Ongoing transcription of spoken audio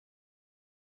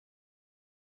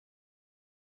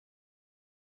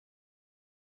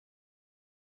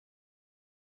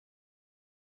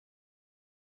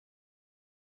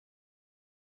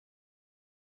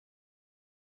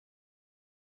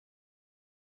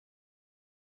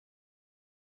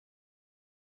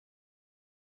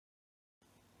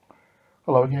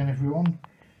Hello again everyone.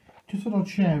 Just thought I'd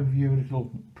share with you a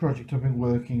little project I've been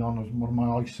working on as one of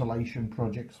my isolation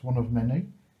projects, one of many.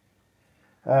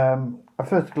 At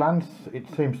first glance it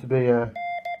seems to be a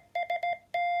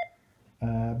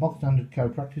bog standard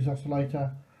code practice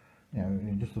oscillator,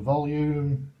 just the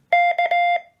volume,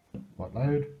 quite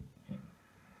loud, in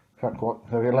fact quite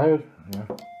very loud,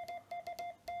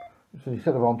 So you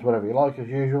set it on to whatever you like as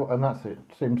usual, and that's it.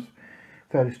 Seems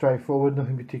fairly straightforward,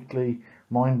 nothing particularly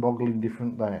mind-boggling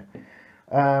different there.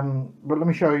 But let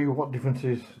me show you what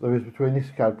differences there is between this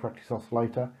code practice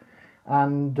oscillator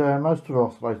and most of the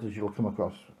oscillators you'll come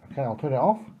across. Okay, I'll turn it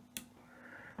off,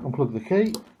 unplug the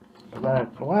key, put that out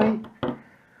of the way,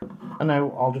 and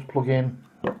now I'll just plug in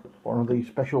one of these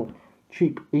special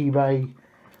cheap eBay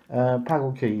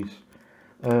paddle keys.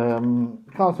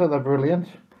 Can't say they're brilliant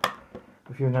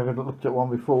if you've never looked at one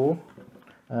before.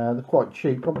 They're quite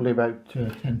cheap, probably about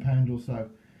 £10 or so.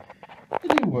 They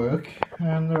do work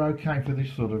and they're okay for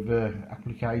this sort of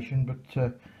application,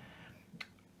 but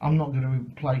I'm not going to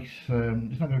replace,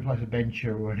 it's not going to replace a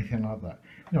bencher or anything like that.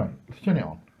 Anyway, let's turn it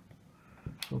on.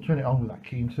 So I'll turn it on with that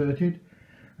key inserted.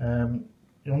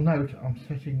 You'll note I'm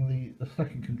setting the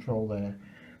second control there.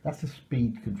 That's the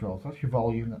speed control, so that's your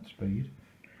volume, that's speed.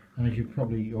 And as you've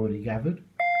probably already gathered,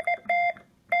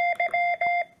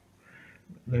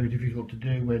 very difficult to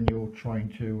do when you're trying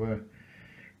to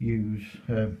use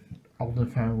holding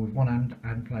the phone with one hand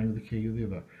and playing with the key with the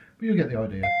other, but you'll get the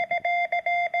idea.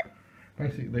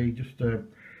 Basically just a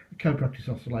code practice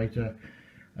oscillator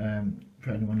for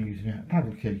anyone using a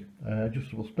paddle key,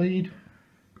 adjustable speed,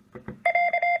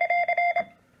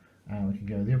 and we can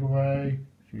go the other way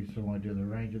to give you some idea of the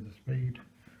range of the speed.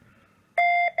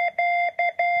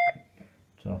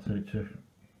 So I'll set it to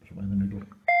somewhere in the middle.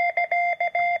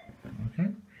 Okay,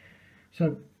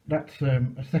 so that's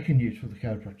a second use for the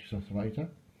code practice oscillator.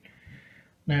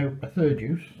 Now a third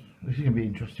use, this is going to be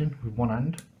interesting, with one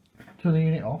hand. Turn the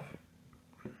unit off,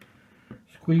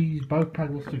 squeeze both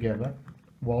paddles together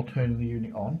while turning the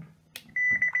unit on.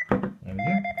 There we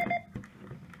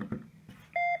go.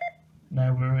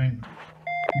 Now we're in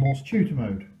Morse Tutor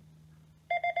mode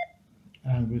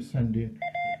and we're sending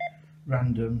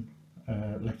random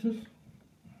letters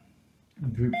in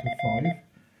groups of 5.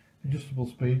 Adjustable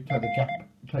speed, take the gap,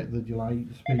 take the delay,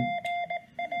 the speed,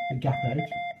 the gap out.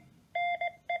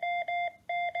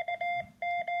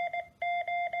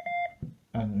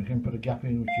 And we can put a gap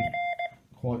in which is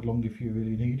quite long if you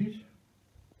really need it.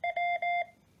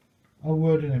 I'll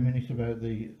word in a minute about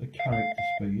the character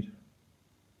speed.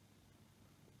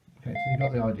 Okay, so you've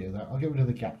got the idea of that. I'll get rid of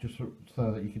the gap just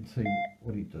so that you can see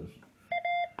what it does.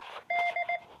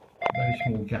 Very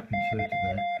small gap inserted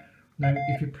there. Now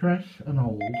if you press and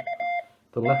hold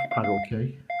the left paddle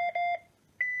key,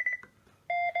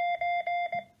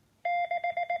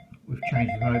 we've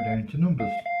changed the mode down to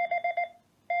numbers.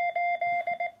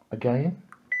 Again,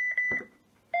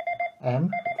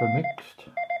 M for mixed.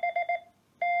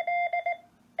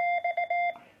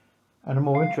 And a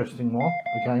more interesting one,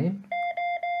 again,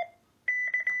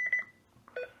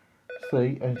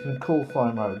 C, and it's in call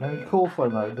sign mode. Now in call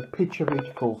sign mode, the pitch of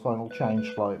each call sign will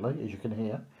change slightly, as you can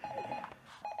hear.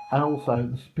 And also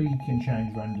the speed can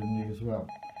change randomly as well.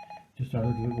 Just add a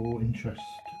little more interest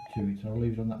to it. So I'll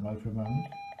leave it on that mode for a moment.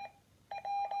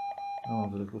 Oh,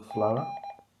 a little slower.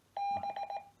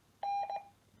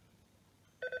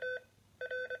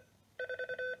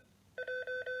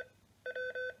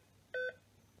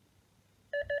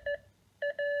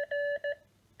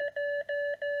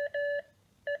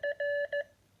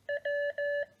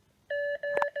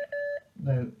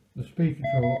 Now the speed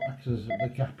control acts as the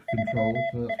gap control,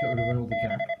 so let's get rid of all the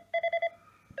gap.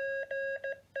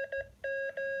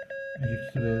 As you can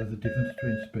see there's the difference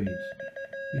between speeds.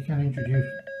 You can introduce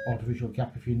artificial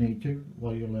gap if you need to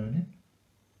while you're learning.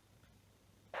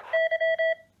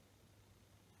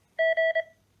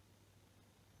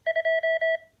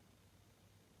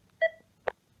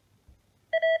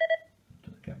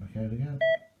 Take the gap back out again.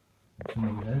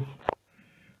 Move it out.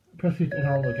 Press it and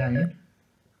hold again.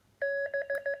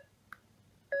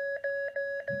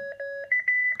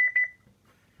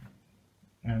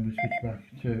 And we switch back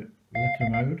to letter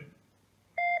mode.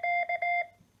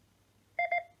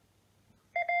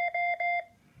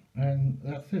 And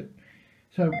that's it.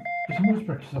 So it's a Morse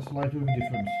practice oscillator with a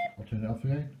difference. I'll turn it off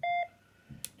again.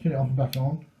 Turn it off and back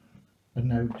on. And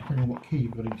now depending on what key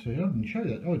you've got inserted, I didn't show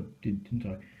that. Oh I did, didn't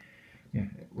I? Yeah,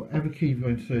 whatever key you've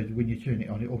got inserted, when you turn it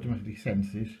on, it automatically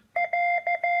senses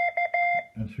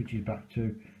and switches back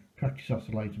to practice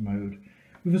oscillator mode.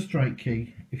 With a straight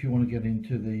key, if you want to get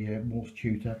into the Morse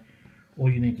Tutor, all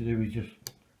you need to do is just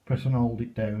press and hold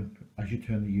it down as you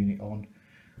turn the unit on,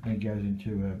 and it goes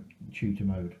into tutor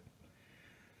mode.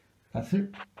 That's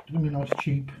it. It's going to be a nice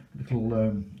cheap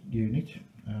little unit.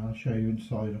 I'll show you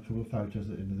inside a couple of photos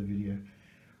at the end of the video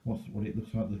what it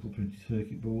looks like, the little printed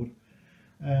circuit board.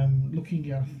 Looking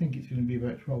at, I think it's going to be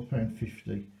about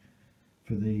 £12.50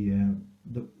 for the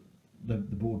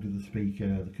board with the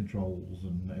speaker, the controls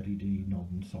and LED knob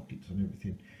and sockets and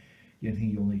everything. The only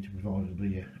thing you'll need to provide will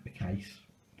be a case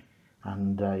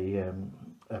and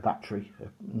a battery, a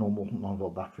normal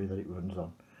 9-volt battery that it runs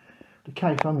on. The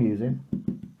case I'm using,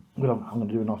 well, I'm going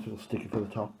to do a nice little sticker for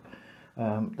the top.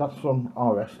 That's from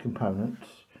RS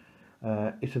Components.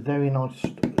 It's a very nice,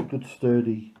 good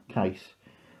sturdy case.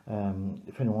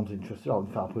 If anyone's interested, I'll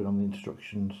put it on the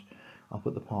instructions. I'll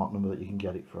put the part number that you can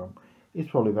get it from. It's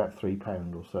probably about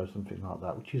 £3 or so, something like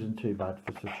that, which isn't too bad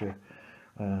for such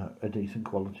a decent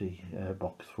quality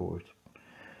box for it.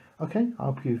 Okay, I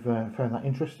hope you've found that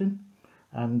interesting,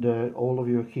 and all of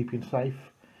you are keeping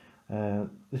safe.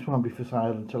 This won't be for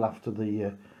sale until after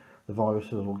the virus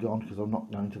is all gone, because I'm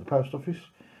not going to the post office.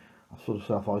 I'm sort of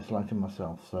self-isolating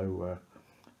myself, so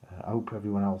I hope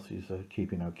everyone else is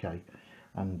keeping okay,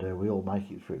 and we all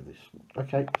make it through this.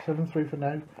 Okay, 7-3 for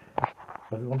now.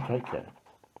 Everyone take care.